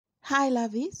Hi,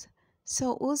 lovies.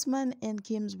 So, Usman and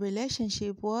Kim's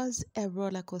relationship was a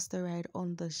roller coaster ride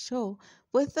on the show,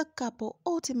 with the couple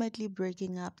ultimately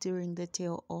breaking up during the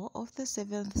tail end of the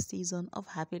seventh season of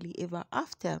Happily Ever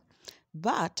After.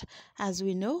 But, as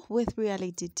we know with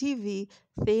reality TV,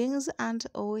 things aren't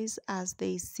always as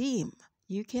they seem.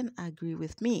 You can agree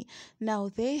with me. Now,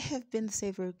 there have been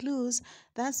several clues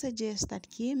that suggest that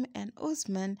Kim and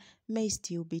Usman may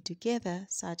still be together,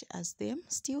 such as them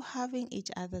still having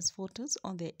each other's photos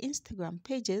on their Instagram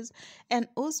pages and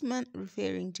Usman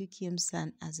referring to Kim's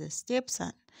son as a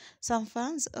stepson. Some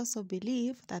fans also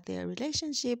believe that their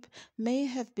relationship may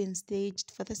have been staged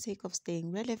for the sake of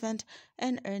staying relevant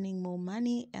and earning more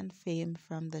money and fame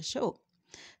from the show.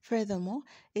 Furthermore,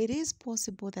 it is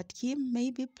possible that Kim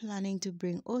may be planning to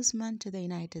bring Usman to the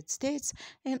United States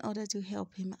in order to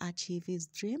help him achieve his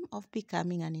dream of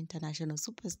becoming an international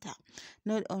superstar.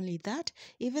 Not only that,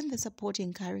 even the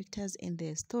supporting characters in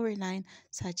their storyline,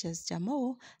 such as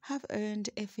Jamal, have earned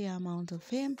a fair amount of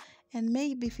fame and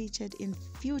may be featured in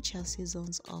future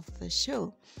seasons of the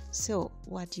show. So,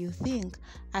 what do you think?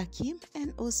 Are Kim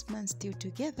and Usman still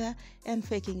together and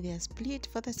faking their split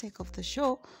for the sake of the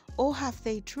show, or have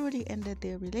they truly ended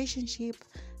their relationship?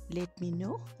 Let me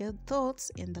know your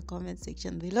thoughts in the comment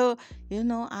section below. You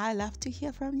know I love to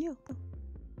hear from you.